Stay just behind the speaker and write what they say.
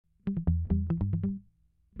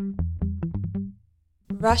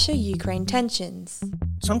Russia-Ukraine tensions.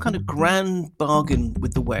 Some kind of grand bargain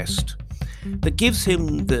with the West that gives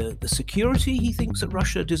him the security he thinks that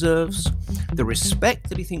Russia deserves, the respect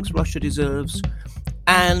that he thinks Russia deserves,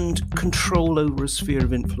 and control over a sphere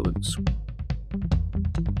of influence.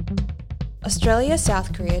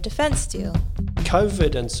 Australia-South Korea defence deal.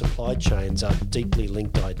 COVID and supply chains are deeply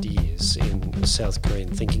linked ideas in South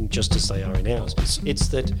Korean thinking, just as they are in ours. It's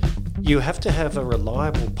that you have to have a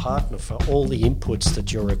reliable partner for all the inputs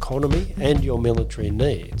that your economy and your military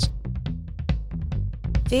needs.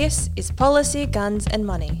 This is Policy, Guns and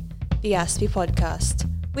Money, the ASPI podcast,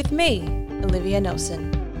 with me, Olivia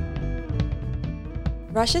Nelson.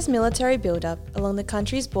 Russia's military build-up along the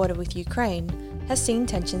country's border with Ukraine has seen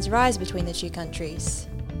tensions rise between the two countries.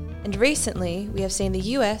 And recently, we have seen the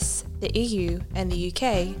US, the EU and the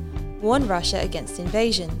UK warn Russia against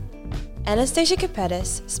invasion. Anastasia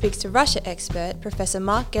Kapetis speaks to Russia expert Professor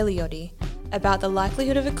Mark Galeotti about the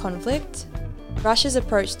likelihood of a conflict, Russia's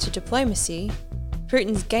approach to diplomacy,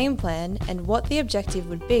 Putin's game plan and what the objective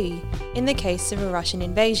would be in the case of a Russian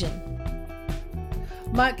invasion.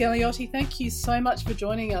 Mark Galeotti, thank you so much for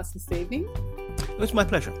joining us this evening. It was my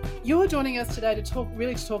pleasure. You're joining us today to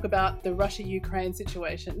talk about the Russia-Ukraine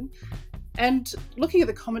situation. And looking at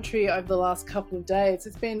the commentary over the last couple of days,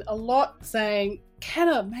 there's been a lot saying, can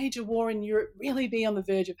a major war in Europe really be on the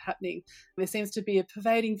verge of happening? There seems to be a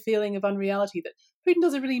pervading feeling of unreality that Putin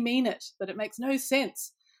doesn't really mean it, that it makes no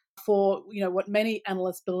sense for, what many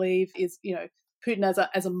analysts believe is, Putin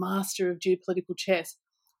as a master of geopolitical chess.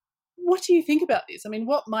 What do you think about this? I mean,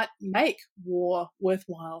 what might make war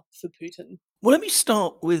worthwhile for Putin? Well, let me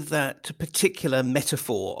start with that particular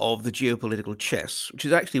metaphor of the geopolitical chess, which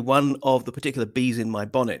is actually one of the particular bees in my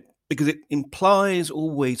bonnet, because it implies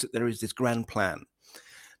always that there is this grand plan,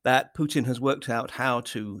 that Putin has worked out how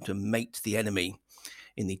to mate the enemy,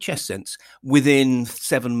 in the chess sense, within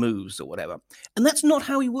 7 moves or whatever. And that's not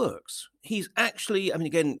how he works. He's actually,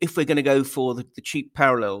 again, if we're going to go for the cheap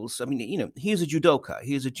parallels, he is a judoka,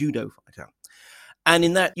 he is a judo fighter. And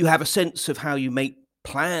in that, you have a sense of how you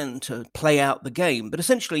plan to play out the game. But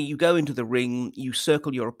essentially, you go into the ring, you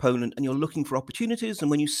circle your opponent, and you're looking for opportunities. And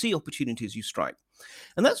when you see opportunities, you strike.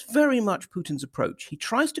 And that's very much Putin's approach. He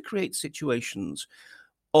tries to create situations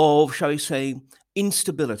of, shall we say,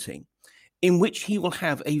 instability, in which he will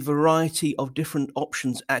have a variety of different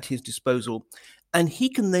options at his disposal, and he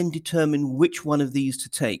can then determine which one of these to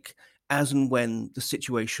take as and when the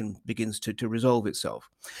situation begins to resolve itself.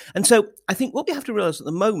 And so I think what we have to realize at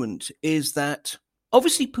the moment is that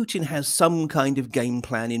obviously Putin has some kind of game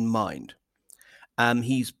plan in mind.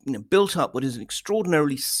 He's built up what is an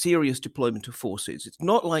extraordinarily serious deployment of forces. It's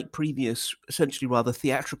not like previous, essentially rather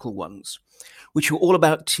theatrical ones, which were all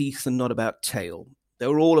about teeth and not about tail. They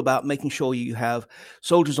were all about making sure you have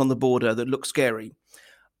soldiers on the border that look scary,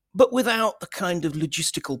 but without the kind of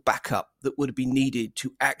logistical backup that would be needed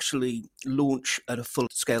to actually launch at a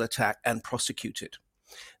full-scale attack and prosecute it.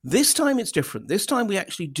 This time it's different. This time we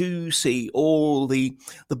actually do see all the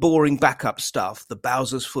boring backup stuff, the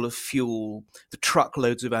Bowsers full of fuel, the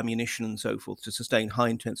truckloads of ammunition and so forth to sustain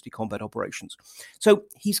high-intensity combat operations. So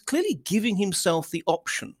he's clearly giving himself the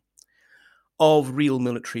option of real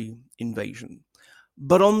military invasion.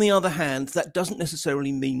 But on the other hand, that doesn't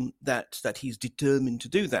necessarily mean that he's determined to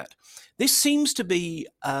do that. This seems to be,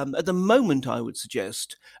 at the moment, I would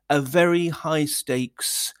suggest, a very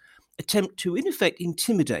high-stakes attempt to, in effect,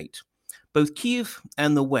 intimidate both Kyiv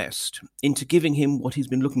and the West into giving him what he's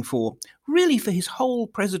been looking for, really for his whole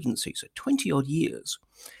presidency, so 20-odd years.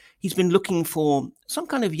 He's been looking for some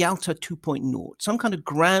kind of Yalta 2.0, some kind of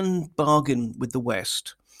grand bargain with the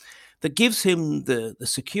West that gives him the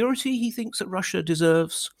security he thinks that Russia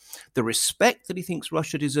deserves, the respect that he thinks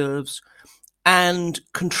Russia deserves, and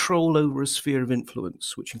control over a sphere of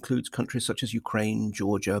influence, which includes countries such as Ukraine,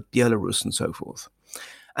 Georgia, Belarus, and so forth.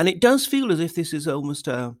 And it does feel as if this is almost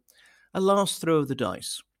a last throw of the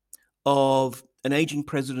dice of an aging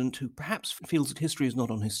president who perhaps feels that history is not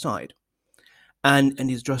on his side and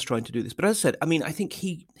is just trying to do this. But as I said, I think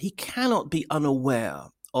he cannot be unaware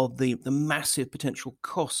of the massive potential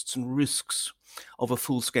costs and risks of a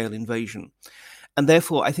full-scale invasion. And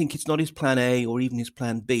therefore, I think it's not his plan A or even his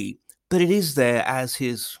plan B, but it is there as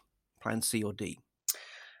his plan C or D.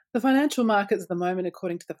 The financial markets at the moment,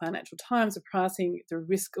 according to the Financial Times, are pricing the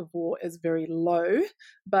risk of war as very low.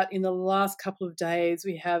 But in the last couple of days,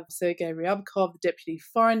 we have Sergei Ryabkov, the Deputy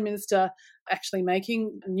Foreign Minister, actually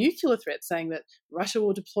making a nuclear threat, saying that Russia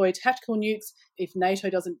will deploy tactical nukes if NATO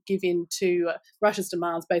doesn't give in to Russia's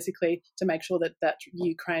demands, basically, to make sure that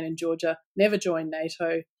Ukraine and Georgia never join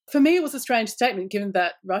NATO. For me, it was a strange statement, given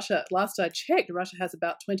that Russia, last I checked, Russia has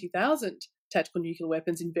about 20,000 tactical nuclear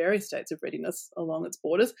weapons in various states of readiness along its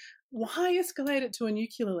borders. Why escalate it to a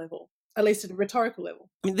nuclear level, at least at a rhetorical level?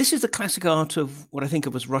 I mean, this is the classic art of what I think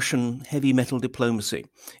of as Russian heavy metal diplomacy,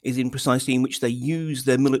 is in precisely in which they use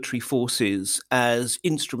their military forces as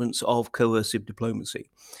instruments of coercive diplomacy.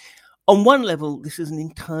 On one level, this is an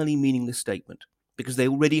entirely meaningless statement, because they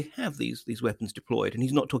already have these weapons deployed. And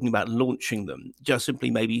he's not talking about launching them, just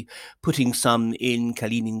simply maybe putting some in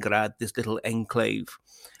Kaliningrad, this little enclave,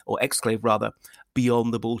 or exclave rather,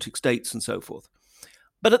 beyond the Baltic states and so forth.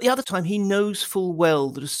 But at the other time, he knows full well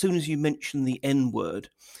that as soon as you mention the N word,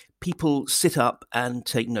 people sit up and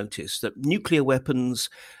take notice that nuclear weapons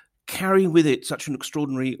carry with it such an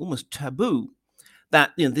extraordinary, almost taboo,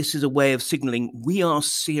 that this is a way of signaling we are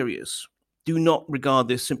serious. Do not regard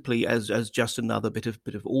this simply as just another bit of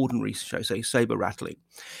ordinary, shall I say, saber rattling.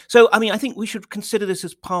 So, I mean, I think we should consider this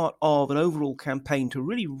as part of an overall campaign to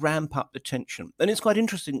really ramp up the tension. And it's quite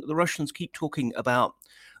interesting that the Russians keep talking about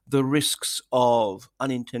the risks of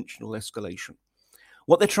unintentional escalation.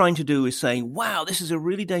 What they're trying to do is saying, wow, this is a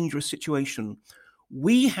really dangerous situation.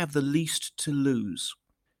 We have the least to lose.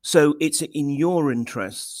 So it's in your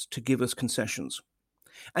interests to give us concessions.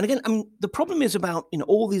 And again, I mean, the problem is about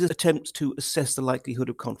all these attempts to assess the likelihood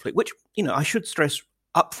of conflict, which, I should stress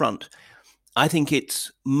up front. I think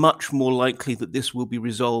it's much more likely that this will be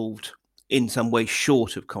resolved in some way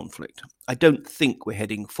short of conflict. I don't think we're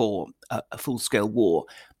heading for a full-scale war.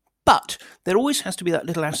 But there always has to be that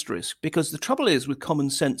little asterisk, because the trouble is with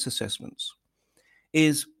common sense assessments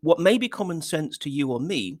is what may be common sense to you or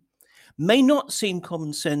me may not seem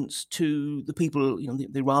common sense to the people,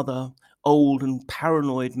 the rather old and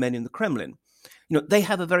paranoid men in the Kremlin. They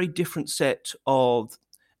have a very different set of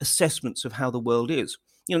assessments of how the world is.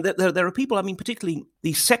 There are people, I mean, particularly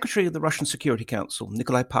the Secretary of the Russian Security Council,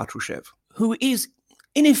 Nikolai Patrushev, who is,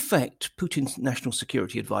 in effect, Putin's national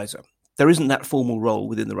security advisor. There isn't that formal role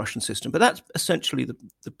within the Russian system, but that's essentially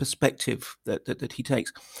the perspective that he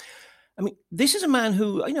takes. I mean, this is a man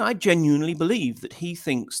who, I genuinely believe that he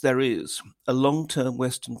thinks there is a long-term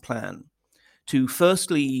Western plan to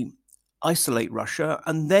firstly isolate Russia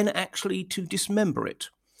and then actually to dismember it.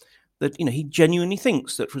 That, he genuinely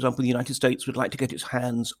thinks that, for example, the United States would like to get its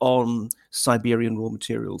hands on Siberian raw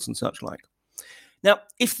materials and such like. Now,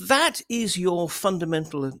 if that is your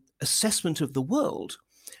fundamental assessment of the world,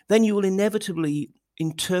 then you will inevitably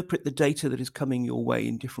interpret the data that is coming your way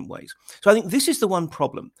in different ways. So I think this is the one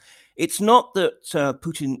problem. It's not that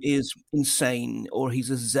Putin is insane or he's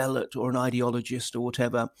a zealot or an ideologist or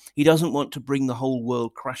whatever. He doesn't want to bring the whole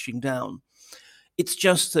world crashing down. It's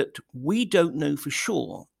just that we don't know for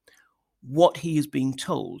sure what he is being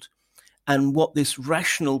told and what this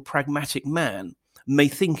rational, pragmatic man may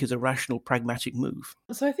think is a rational, pragmatic move.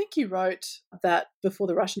 So I think you wrote that before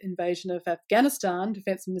the Russian invasion of Afghanistan,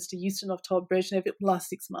 Defense Minister Ustinov told Brezhnev it will last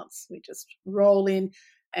 6 months. We just roll in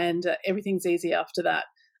and everything's easy after that.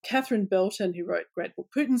 Catherine Belton, who wrote Great Book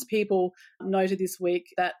Putin's People, noted this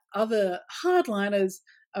week that other hardliners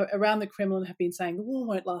around the Kremlin have been saying the war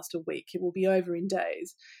won't last a week, it will be over in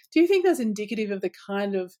days. Do you think that's indicative of the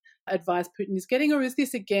kind of advice Putin is getting, or is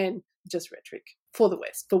this, again, just rhetoric for the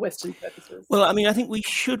West, for Western purposes? Well, I mean, I think we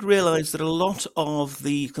should realise that a lot of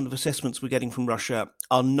the kind of assessments we're getting from Russia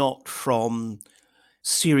are not from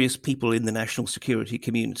serious people in the national security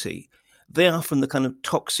community. They are from the kind of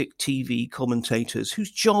toxic TV commentators whose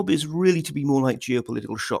job is really to be more like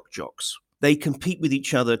geopolitical shock jocks. They compete with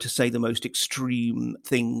each other to say the most extreme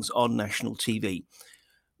things on national TV.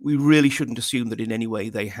 We really shouldn't assume that in any way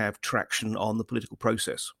they have traction on the political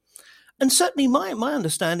process. And certainly my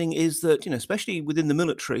understanding is that, especially within the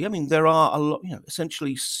military, I mean, there are a lot,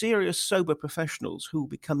 essentially serious, sober professionals who will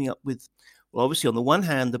be coming up with, well, obviously on the one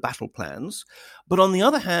hand, the battle plans, but on the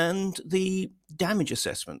other hand, the damage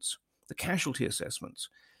assessments, the casualty assessments.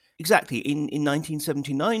 Exactly. In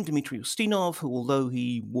 1979, Dmitry Ustinov, who, although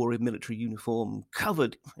he wore a military uniform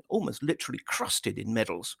covered, almost literally crusted in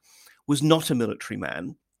medals, was not a military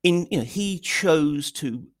man. He chose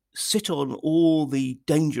to sit on all the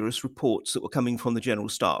dangerous reports that were coming from the general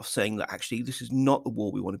staff saying that actually this is not the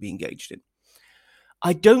war we want to be engaged in.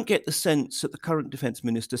 I don't get the sense that the current defense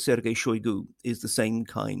minister, Sergei Shoigu, is the same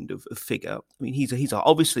kind of figure. I mean, he's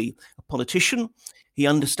obviously a politician. He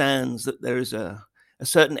understands that there is a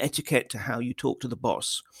certain etiquette to how you talk to the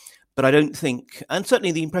boss. But I don't think, and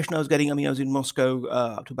certainly the impression I was getting, I was in Moscow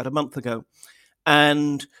up to about a month ago,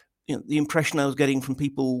 and the impression I was getting from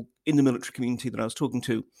people in the military community that I was talking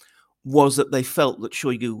to was that they felt that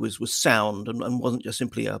Shoigu was sound and wasn't just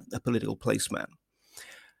simply a political placeman.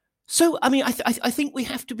 So, I mean, I think we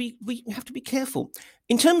have to be careful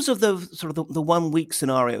in terms of the sort of the 1 week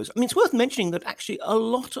scenarios. I mean, it's worth mentioning that actually a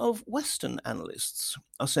lot of Western analysts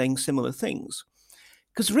are saying similar things,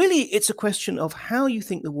 because really it's a question of how you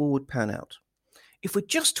think the war would pan out. If we're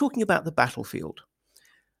just talking about the battlefield,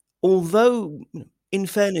 although in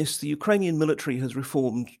fairness the Ukrainian military has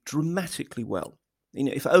reformed dramatically well,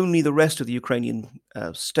 if only the rest of the Ukrainian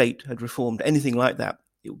state had reformed anything like that,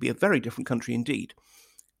 it would be a very different country indeed.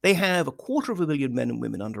 They have 250,000 men and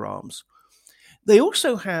women under arms. They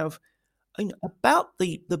also have about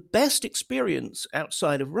the best experience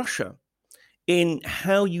outside of Russia in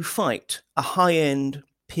how you fight a high-end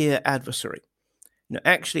peer adversary.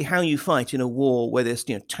 Actually how you fight in a war where there's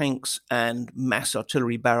tanks and mass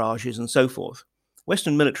artillery barrages and so forth.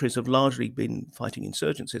 Western militaries have largely been fighting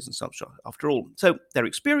insurgencies and such after all. So they're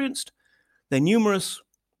experienced, they're numerous,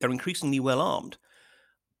 they're increasingly well armed,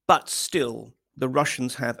 but still the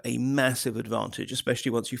Russians have a massive advantage, especially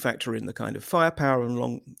once you factor in the kind of firepower and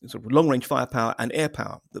long-range firepower and air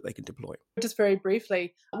power that they can deploy. Just very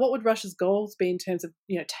briefly, what would Russia's goals be in terms of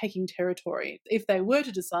taking territory? If they were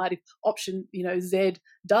to decide, if option Z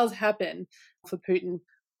does happen for Putin,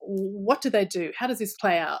 what do they do? How does this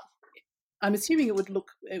play out? I'm assuming it would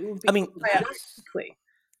play out quickly,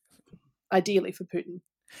 ideally for Putin.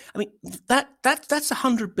 I mean, that's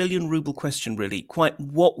 100 billion ruble question, really. Quite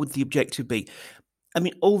what would the objective be? I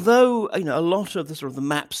mean, although a lot of the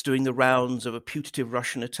maps doing the rounds of a putative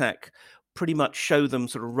Russian attack pretty much show them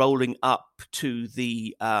sort of rolling up to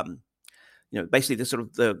the, basically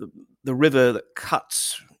the river that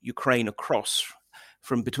cuts Ukraine across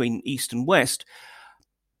from between east and west,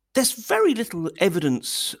 there's very little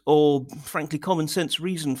evidence or, frankly, common sense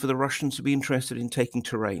reason for the Russians to be interested in taking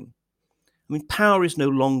terrain. I mean, power is no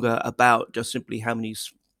longer about just simply how many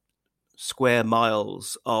square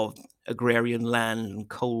miles of agrarian land and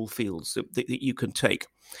coal fields that you can take.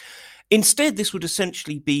 Instead, this would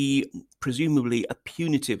essentially be, presumably, a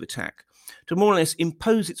punitive attack to more or less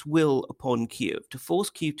impose its will upon Kiev, to force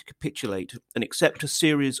Kiev to capitulate and accept a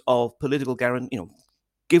series of political guarantees,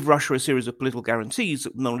 give Russia a series of political guarantees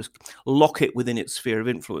that more or less lock it within its sphere of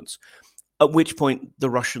influence, at which point the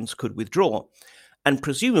Russians could withdraw. And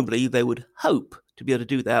presumably they would hope to be able to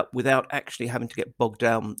do that without actually having to get bogged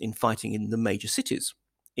down in fighting in the major cities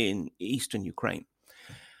in eastern Ukraine.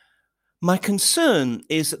 My concern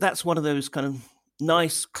is that that's one of those kind of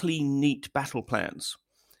nice, clean, neat battle plans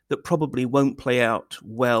that probably won't play out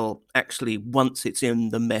well actually once it's in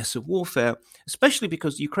the mess of warfare, especially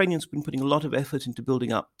because the Ukrainians have been putting a lot of effort into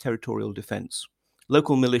building up territorial defense,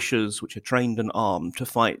 local militias which are trained and armed to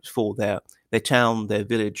fight for their town, their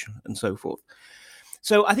village, and so forth.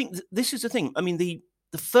 So I think this is the thing. I mean, the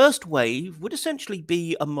first wave would essentially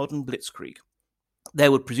be a modern blitzkrieg.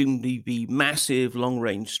 There would presumably be massive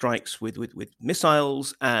long-range strikes with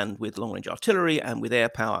missiles and with long-range artillery and with air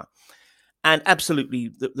power. And absolutely,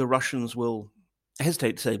 the Russians will, I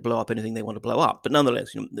hesitate to say blow up anything they want to blow up, but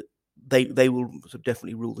nonetheless, they will sort of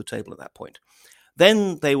definitely rule the table at that point.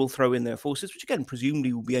 Then they will throw in their forces, which again,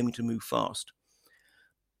 presumably will be aiming to move fast.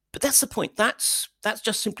 But that's the point. That's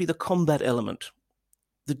just simply the combat element.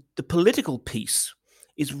 The political piece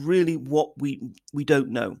is really what we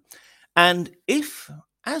don't know. And if,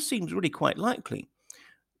 as seems really quite likely,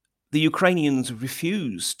 the Ukrainians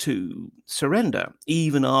refuse to surrender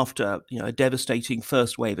even after a devastating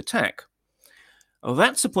first wave attack, well,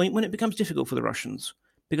 that's the point when it becomes difficult for the Russians.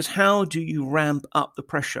 Because how do you ramp up the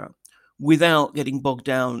pressure without getting bogged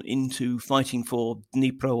down into fighting for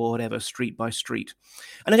Dnipro or whatever, street by street?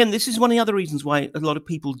 And again, this is one of the other reasons why a lot of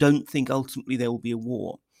people don't think ultimately there will be a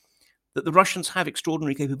war. That the Russians have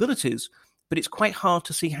extraordinary capabilities, but it's quite hard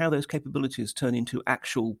to see how those capabilities turn into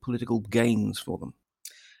actual political gains for them.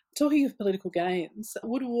 Talking of political gains,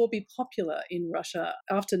 would a war be popular in Russia?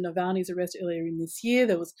 After Navalny's arrest earlier in this year,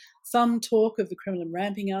 there was some talk of the Kremlin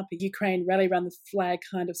ramping up a Ukraine rally around the flag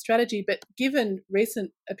kind of strategy. But given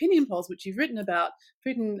recent opinion polls, which you've written about,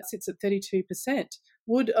 Putin sits at 32%.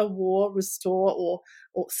 Would a war restore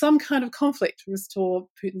or some kind of conflict restore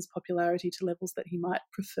Putin's popularity to levels that he might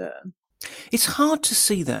prefer? It's hard to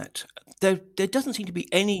see that. There doesn't seem to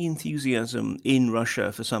be any enthusiasm in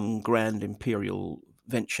Russia for some grand imperial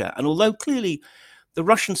venture. And although clearly the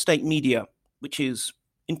Russian state media, which is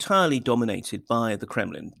entirely dominated by the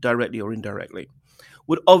Kremlin, directly or indirectly,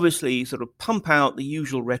 would obviously sort of pump out the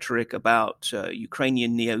usual rhetoric about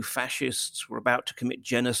Ukrainian neo-fascists were about to commit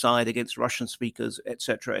genocide against Russian speakers,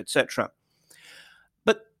 etc., etc.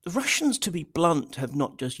 But the Russians, to be blunt, have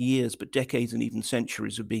not just years, but decades and even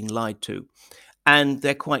centuries of being lied to. And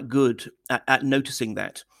they're quite good at noticing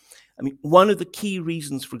that. I mean, one of the key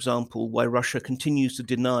reasons, for example, why Russia continues to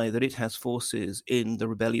deny that it has forces in the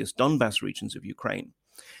rebellious Donbas regions of Ukraine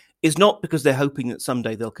is not because they're hoping that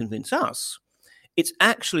someday they'll convince us. It's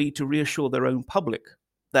actually to reassure their own public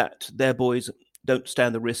that their boys don't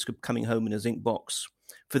stand the risk of coming home in a zinc box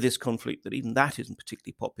for this conflict, that even that isn't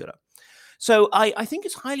particularly popular. So I think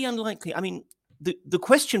it's highly unlikely. I mean, the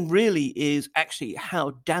question really is actually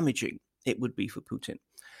how damaging it would be for Putin.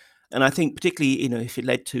 And I think particularly, if it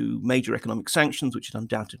led to major economic sanctions, which it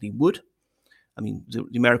undoubtedly would. I mean, the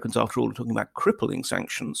Americans, after all, are talking about crippling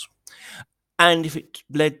sanctions. And if it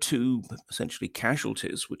led to essentially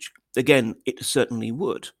casualties, which, again, it certainly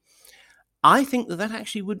would, I think that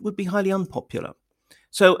actually would be highly unpopular.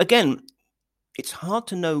 So, again, it's hard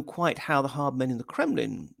to know quite how the hard men in the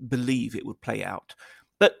Kremlin believe it would play out.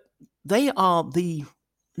 But they are the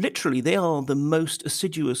most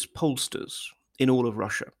assiduous pollsters in all of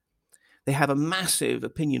Russia. They have a massive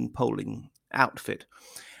opinion polling outfit.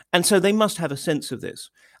 And so they must have a sense of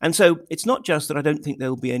this. And so it's not just that I don't think there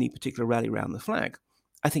will be any particular rally around the flag.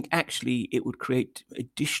 I think actually it would create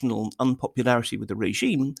additional unpopularity with the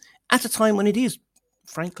regime at a time when it is,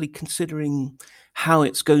 frankly, considering how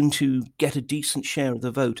it's going to get a decent share of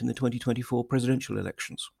the vote in the 2024 presidential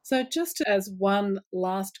elections. So just as one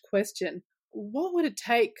last question, what would it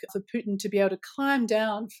take for Putin to be able to climb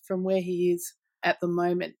down from where he is at the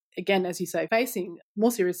moment? Again, as you say, facing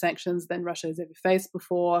more serious sanctions than Russia has ever faced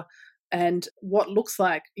before, and what looks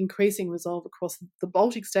like increasing resolve across the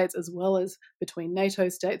Baltic states as well as between NATO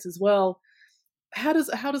states as well. How does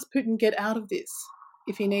Putin get out of this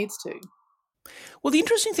if he needs to? Well, the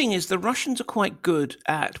interesting thing is the Russians are quite good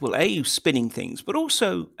at, spinning things, but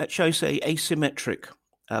also at, shall I say, asymmetric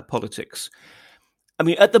politics. I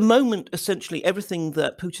mean, at the moment, essentially everything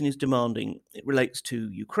that Putin is demanding, it relates to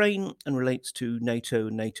Ukraine and relates to NATO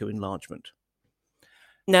and NATO enlargement.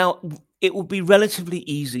 Now, it will be relatively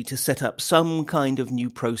easy to set up some kind of new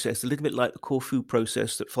process, a little bit like the Corfu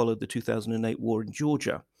process that followed the 2008 war in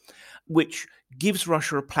Georgia, which gives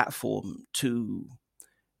Russia a platform to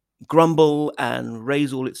grumble and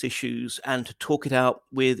raise all its issues and to talk it out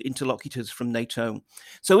with interlocutors from NATO.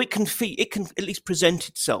 So it can at least present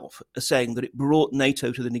itself as saying that it brought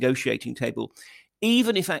NATO to the negotiating table,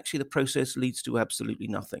 even if actually the process leads to absolutely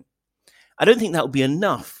nothing. I don't think that will be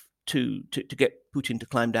enough to get Putin to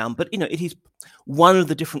climb down, but it is one of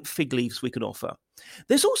the different fig leaves we can offer.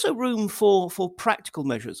 There's also room for practical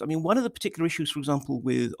measures. I mean, one of the particular issues, for example,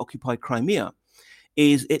 with occupied Crimea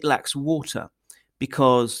is it lacks water,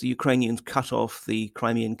 because the Ukrainians cut off the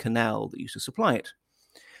Crimean Canal that used to supply it.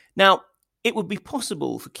 Now, it would be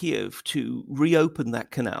possible for Kiev to reopen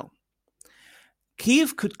that canal.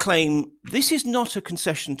 Kiev could claim this is not a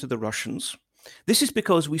concession to the Russians. This is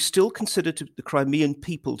because we still consider the Crimean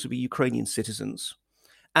people to be Ukrainian citizens,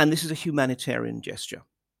 and this is a humanitarian gesture.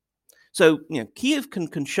 So, Kiev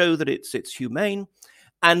can show that it's humane,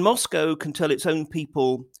 and Moscow can tell its own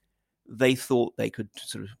people they thought they could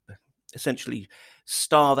sort of essentially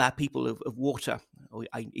starve our people of water,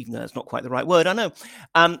 even though that's not quite the right word, I know.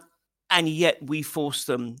 And yet we force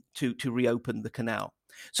them to reopen the canal.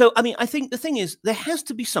 So, I mean, I think the thing is, there has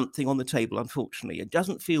to be something on the table, unfortunately. It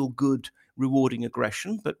doesn't feel good rewarding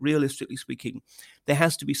aggression, but realistically speaking, there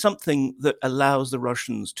has to be something that allows the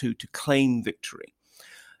Russians to claim victory.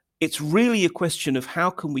 It's really a question of how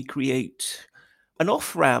can we create an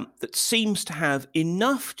off-ramp that seems to have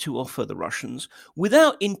enough to offer the Russians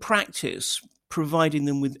without, in practice, providing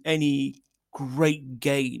them with any great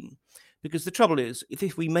gain. Because the trouble is,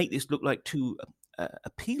 if we make this look like too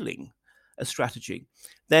appealing a strategy,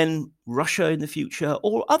 then Russia in the future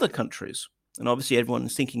or other countries, and obviously everyone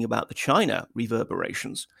is thinking about the China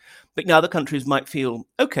reverberations, but now other countries might feel,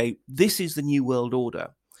 okay, this is the new world order,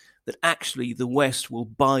 that actually the West will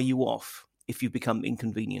buy you off if you become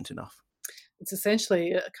inconvenient enough. It's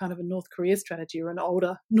essentially a kind of a North Korea strategy, or an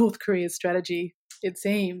older North Korea strategy, it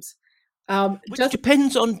seems. Which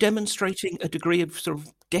depends on demonstrating a degree of sort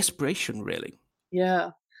of desperation, really.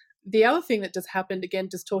 Yeah. The other thing that just happened, again,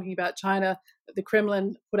 just talking about China, the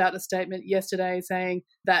Kremlin put out a statement yesterday saying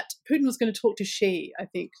that Putin was going to talk to Xi, I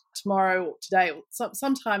think, tomorrow or today, or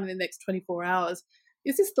sometime in the next 24 hours.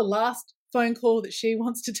 Is this the last phone call that Xi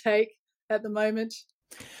wants to take at the moment?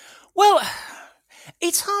 Well,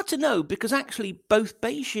 it's hard to know, because actually both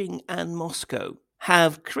Beijing and Moscow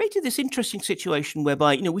have created this interesting situation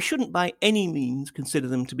whereby, we shouldn't by any means consider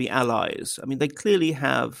them to be allies. I mean, they clearly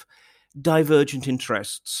have divergent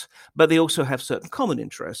interests, but they also have certain common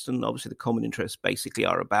interests. And obviously the common interests basically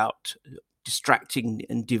are about distracting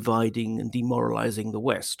and dividing and demoralizing the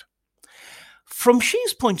West. From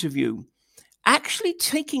Xi's point of view, actually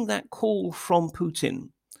taking that call from Putin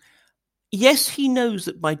Yes, he knows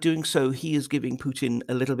that by doing so, he is giving Putin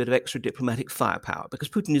a little bit of extra diplomatic firepower, because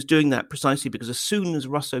Putin is doing that precisely because as soon as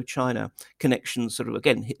Russo-China connections sort of,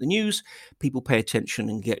 again, hit the news, people pay attention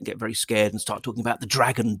and get very scared and start talking about the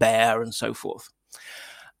dragon bear and so forth.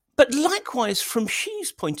 But likewise, from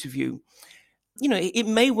Xi's point of view, it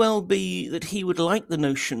may well be that he would like the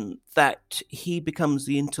notion that he becomes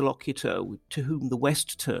the interlocutor to whom the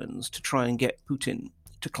West turns to try and get Putin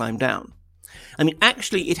to climb down. I mean,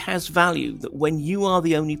 actually, it has value that when you are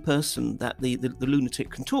the only person that the lunatic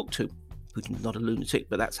can talk to, Putin's not a lunatic,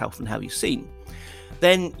 but that's often how he's seen,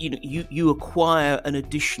 then you acquire an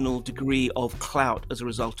additional degree of clout as a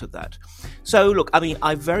result of that. So, look, I mean,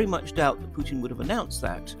 I very much doubt that Putin would have announced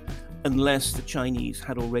that unless the Chinese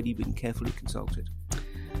had already been carefully consulted.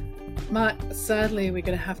 Mark, sadly, we're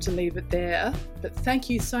going to have to leave it there. But thank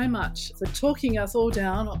you so much for talking us all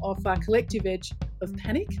down off our collective edge of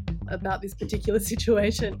panic about this particular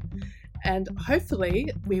situation. And hopefully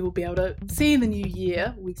we will be able to see in the new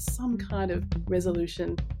year with some kind of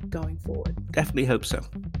resolution going forward. Definitely hope so.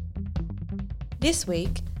 This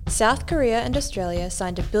week, South Korea and Australia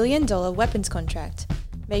signed a $1 billion weapons contract,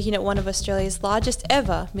 making it one of Australia's largest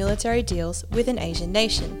ever military deals with an Asian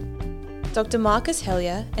nation. Dr. Marcus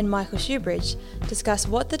Hellyer and Michael Shoebridge discuss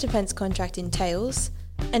what the defence contract entails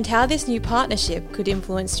and how this new partnership could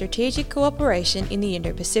influence strategic cooperation in the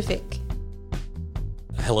Indo-Pacific.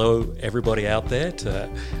 Hello, everybody out there, to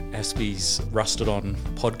ASPI's Rusted On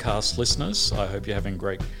podcast listeners. I hope you're having a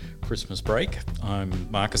great Christmas break. I'm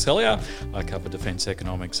Marcus Hellyer. I cover defence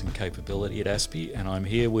economics and capability at ASPI, and I'm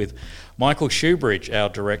here with Michael Shoebridge, our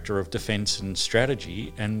Director of Defence and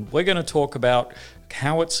Strategy, and we're going to talk about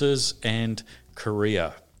howitzers and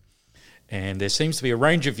Korea. And there seems to be a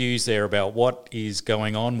range of views there about what is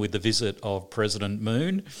going on with the visit of President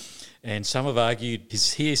Moon. And some have argued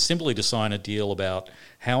he's here simply to sign a deal about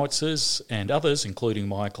howitzers, and others, including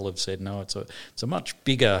Michael, have said no, it's a much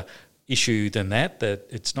bigger issue than that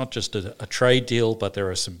it's not just a trade deal, but there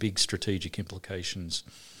are some big strategic implications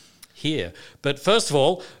here. But first of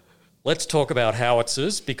all, let's talk about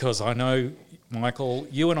howitzers, because I know, Michael,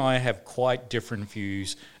 you and I have quite different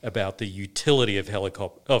views about the utility of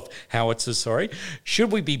howitzers.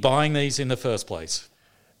 Should we be buying these in the first place?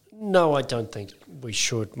 No, I don't think we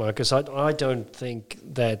should, Marcus. I don't think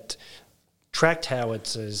that tracked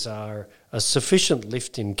howitzers are a sufficient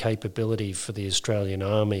lift in capability for the Australian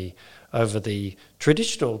Army over the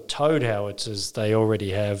traditional towed howitzers they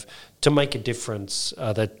already have to make a difference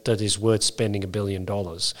that is worth spending $1 billion.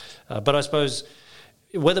 But I suppose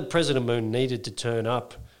whether President Moon needed to turn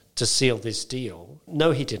up to seal this deal,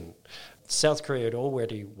 no, he didn't. South Korea had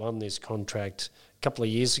already won this contract a couple of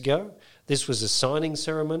years ago. This was a signing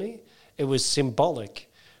ceremony. It was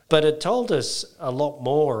symbolic, but it told us a lot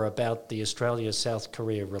more about the Australia-South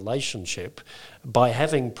Korea relationship by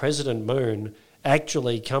having President Moon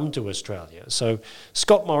actually come to Australia. So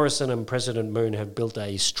Scott Morrison and President Moon have built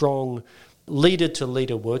a strong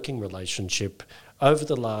leader-to-leader working relationship over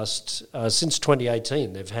the last, since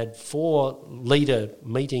 2018. They've had 4 leader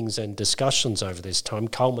meetings and discussions over this time,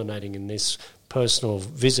 culminating in this personal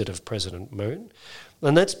visit of President Moon.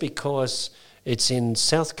 And that's because it's in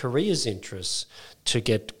South Korea's interests to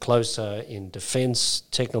get closer in defence,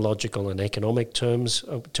 technological and economic terms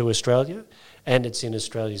to Australia, and it's in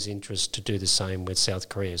Australia's interest to do the same with South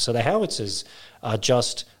Korea. So the howitzers are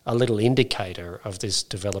just a little indicator of this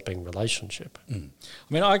developing relationship. I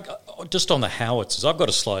mean, just on the howitzers, I've got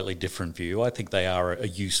a slightly different view. I think they are a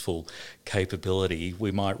useful capability.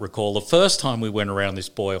 We might recall the first time we went around this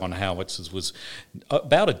buoy on howitzers was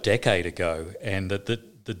about a decade ago, and that the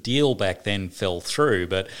deal back then fell through,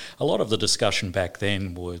 but a lot of the discussion back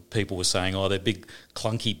then were people were saying, they're big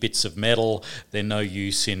clunky bits of metal, they're no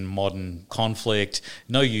use in modern conflict,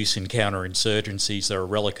 no use in counterinsurgencies, they're a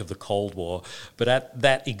relic of the Cold War. But at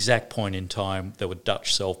that exact point in time, there were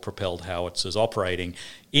Dutch self-propelled howitzers operating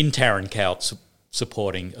in Tarankout,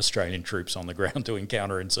 supporting Australian troops on the ground doing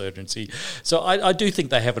counterinsurgency. So I do think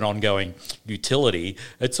they have an ongoing utility.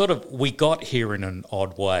 It's we got here in an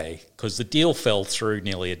odd way because the deal fell through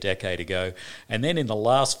nearly a decade ago. And then in the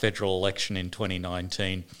last federal election in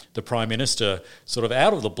 2019, the Prime Minister,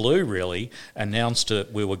 out of the blue really, announced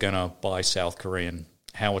that we were going to buy South Korean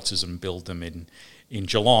howitzers and build them in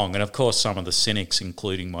Geelong. And of course, some of the cynics,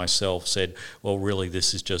 including myself, said, well, really,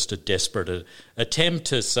 this is just a desperate attempt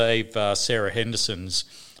to save Sarah Henderson's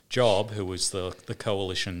job, who was the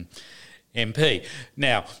coalition MP.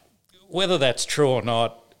 Now, whether that's true or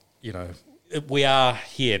not, we are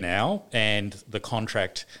here now, and the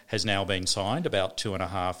contract has now been signed about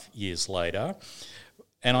 2.5 years later.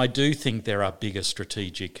 And I do think there are bigger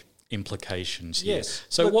strategic implications here. Yes.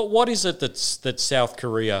 So what is it that South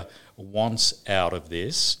Korea wants out of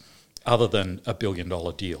this other than $1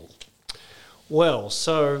 billion deal? Well,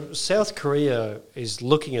 so South Korea is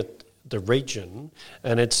looking at the region,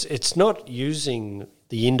 and it's not using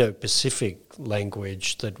the Indo-Pacific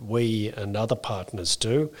language that we and other partners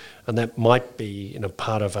do, and that might be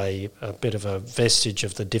part of a bit of a vestige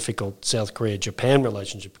of the difficult South Korea-Japan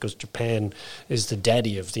relationship, because Japan is the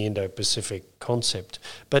daddy of the Indo-Pacific concept.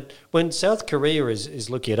 But when South Korea is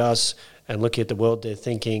looking at us and looking at the world, they're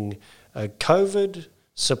thinking COVID,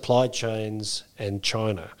 supply chains, and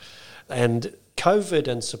China. And COVID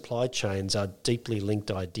and supply chains are deeply linked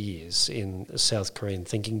ideas in South Korean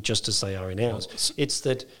thinking, just as they are in ours. It's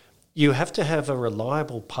that you have to have a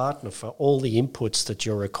reliable partner for all the inputs that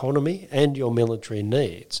your economy and your military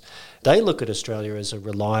needs. They look at Australia as a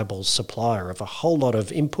reliable supplier of a whole lot of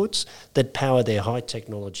inputs that power their high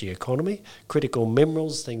technology economy, critical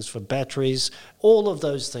minerals, things for batteries, all of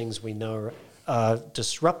those things we know are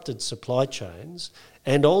disrupted supply chains,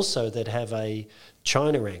 and also that have a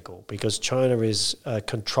China angle, because China is a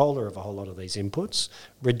controller of a whole lot of these inputs.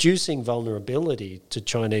 Reducing vulnerability to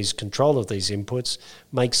Chinese control of these inputs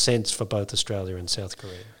makes sense for both Australia and South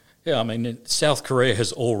Korea. Yeah, I mean, South Korea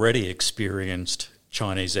has already experienced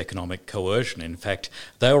Chinese economic coercion. In fact,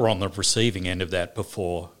 they were on the receiving end of that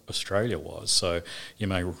before Australia was. So you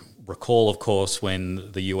may recall, of course,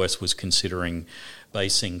 when the US was considering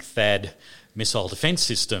basing THAAD missile defence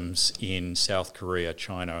systems in South Korea,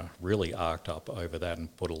 China really arced up over that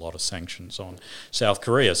and put a lot of sanctions on South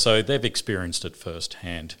Korea. So they've experienced it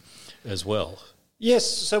firsthand as well. Yes,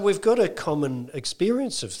 so we've got a common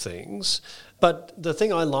experience of things, but the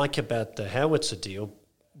thing I like about the howitzer deal,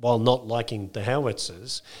 while not liking the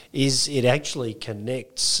howitzers, is it actually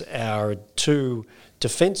connects our two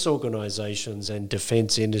defence organisations and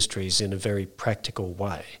defence industries in a very practical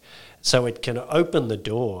way. So it can open the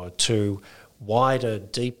door to wider,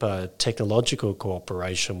 deeper technological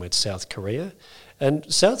cooperation with South Korea.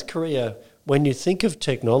 And South Korea, when you think of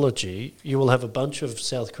technology, you will have a bunch of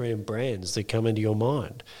South Korean brands that come into your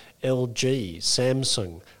mind. LG,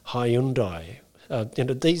 Samsung, Hyundai.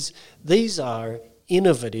 These are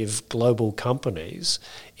innovative global companies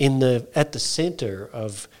at the centre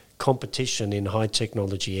of competition in high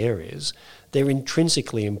technology areas. They're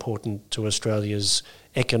intrinsically important to Australia's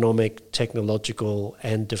economic, technological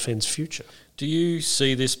and defence future. Do you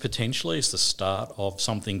see this potentially as the start of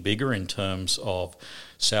something bigger in terms of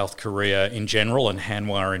South Korea in general and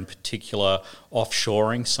Hanwha in particular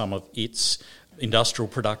offshoring some of its industrial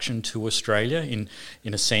production to Australia,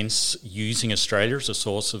 in a sense using Australia as a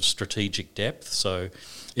source of strategic depth? So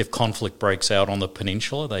if conflict breaks out on the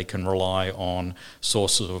peninsula, they can rely on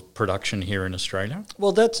sources of production here in Australia?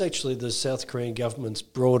 Well, that's actually the South Korean government's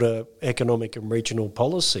broader economic and regional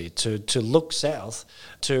policy, to look south,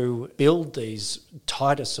 to build these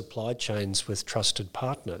tighter supply chains with trusted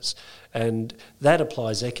partners. And that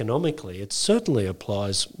applies economically. It certainly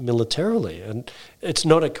applies militarily. And it's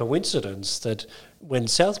not a coincidence that when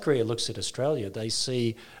South Korea looks at Australia, they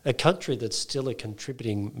see a country that's still a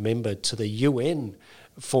contributing member to the UN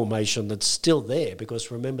formation that's still there,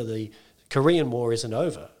 because remember, the Korean War isn't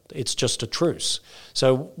over. It's just a truce.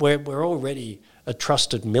 So we're already a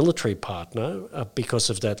trusted military partner because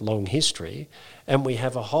of that long history, and we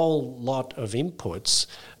have a whole lot of inputs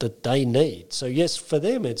that they need. So yes, for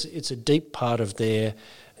them it's a deep part of their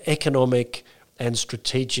economic and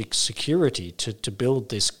strategic security to build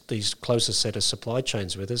these closer set of supply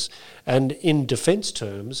chains with us. And in defence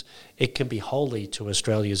terms, it can be wholly to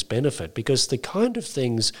Australia's benefit, because the kind of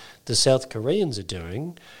things the South Koreans are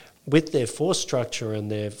doing with their force structure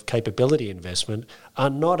and their capability investment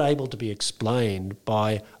are not able to be explained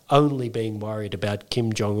by only being worried about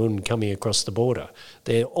Kim Jong-un coming across the border.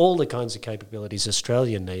 They're all the kinds of capabilities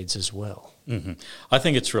Australia needs as well. Mm-hmm. I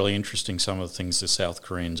think it's really interesting some of the things the South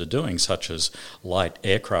Koreans are doing, such as light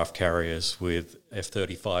aircraft carriers with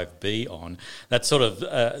F-35B on. That's sort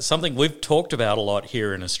of something we've talked about a lot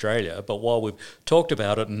here in Australia, but while we've talked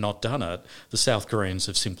about it and not done it, the South Koreans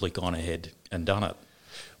have simply gone ahead and done it.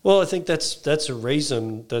 Well, I think that's a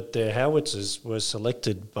reason that their howitzers were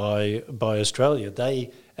selected by Australia.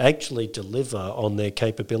 They actually deliver on their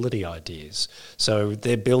capability ideas. So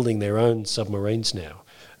they're building their own submarines now.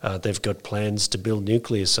 They've got plans to build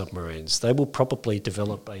nuclear submarines. They will probably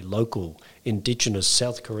develop a local indigenous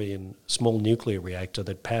South Korean small nuclear reactor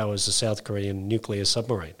that powers a South Korean nuclear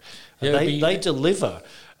submarine. Yeah, they deliver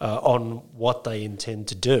on what they intend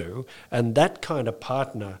to do, and that kind of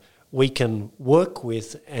partner we can work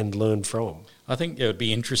with and learn from. I think it would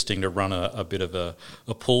be interesting to run a bit of a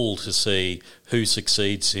pool to see who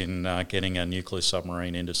succeeds in getting a nuclear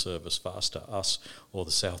submarine into service faster, us or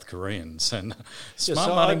the South Koreans. And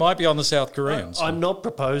smart money might be on the South Koreans. I'm not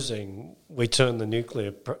proposing we turn the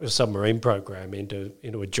nuclear submarine program into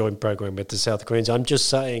a joint program with the South Koreans. I'm just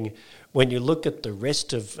saying, when you look at the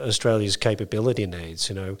rest of Australia's capability needs,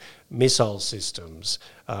 missile systems,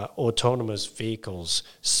 autonomous vehicles,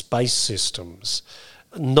 space systems,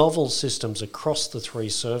 novel systems across the three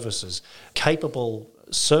services, capable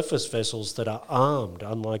surface vessels that are armed,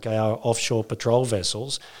 unlike our offshore patrol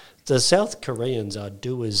vessels, the South Koreans are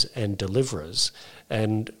doers and deliverers,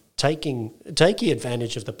 and taking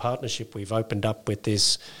advantage of the partnership we've opened up with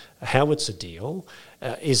this howitzer deal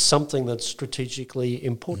is something that's strategically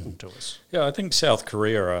important to us. Yeah, I think South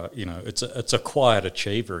Korea, it's a quiet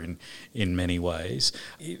achiever in many ways.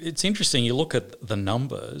 It's interesting, you look at the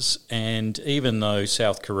numbers, and even though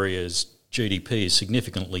South Korea's GDP is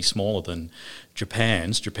significantly smaller than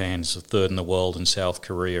Japan's a third in the world, and South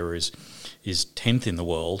Korea is 10th in the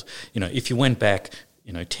world. If you went back,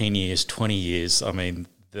 10 years, 20 years, I mean,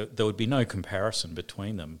 there would be no comparison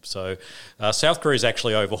between them. So South Korea's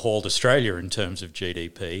actually overhauled Australia in terms of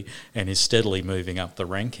GDP and is steadily moving up the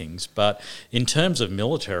rankings. But in terms of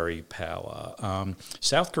military power,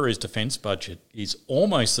 South Korea's defence budget is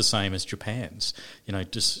almost the same as Japan's.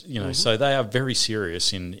 So they are very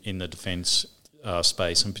serious in the defence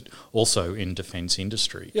space and also in defence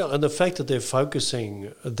industry. Yeah, and the fact that they're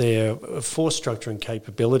focusing their force structure and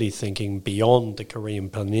capability thinking beyond the Korean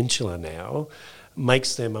Peninsula now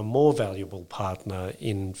makes them a more valuable partner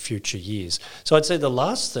in future years. So I'd say the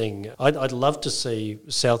last thing, I'd love to see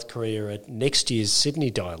South Korea at next year's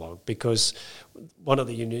Sydney Dialogue, because one of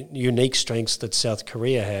the unique strengths that South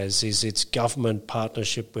Korea has is its government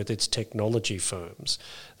partnership with its technology firms.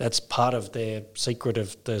 That's part of their secret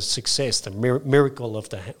of the success, the miracle of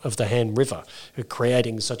the Han River,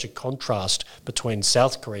 creating such a contrast between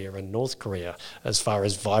South Korea and North Korea as far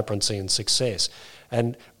as vibrancy and success.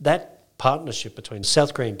 And that partnership between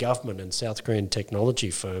South Korean government and South Korean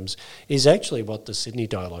technology firms is actually what the Sydney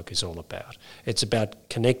Dialogue is all about. It's about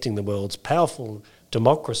connecting the world's powerful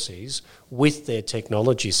democracies with their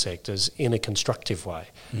technology sectors in a constructive way.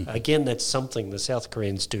 Again, that's something the South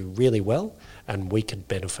Koreans do really well and we can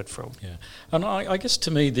benefit from. Yeah, and I guess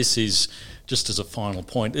to me this is, just as a final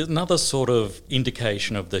point, another sort of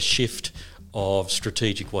indication of the shift of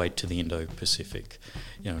strategic weight to the Indo-Pacific.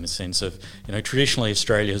 In a sense of, traditionally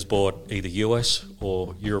Australia has bought either US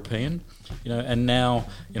or European, and now,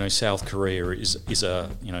 South Korea is a,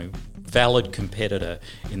 valid competitor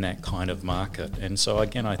in that kind of market. And so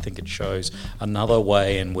again, I think it shows another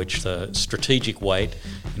way in which the strategic weight,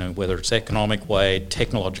 whether it's economic weight,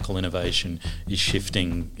 technological innovation, is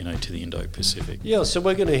shifting, to the Indo-Pacific. Yeah, so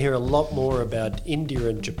we're going to hear a lot more about India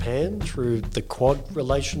and Japan through the Quad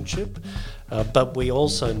relationship, but we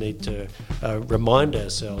also need to remind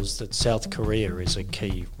ourselves that South Korea is a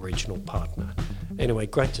key regional partner. Anyway,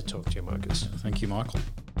 great to talk to you, Marcus. Thank you, Michael.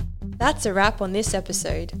 That's a wrap on this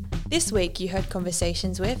episode. This week you heard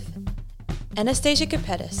conversations with Anastasia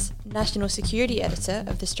Kapetis, National Security Editor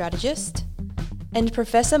of The Strategist, and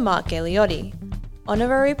Professor Mark Galeotti,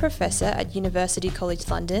 Honorary Professor at University College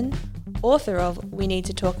London, author of We Need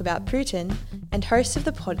to Talk About Putin, and host of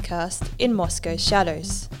the podcast In Moscow's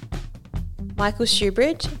Shadows. Michael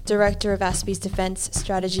Shoebridge, Director of ASPI's Defence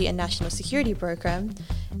Strategy and National Security Programme,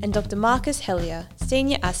 and Dr. Marcus Hellyer,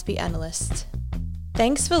 Senior ASPI Analyst.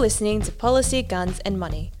 Thanks for listening to Policy, Guns and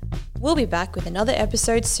Money. We'll be back with another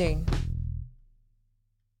episode soon.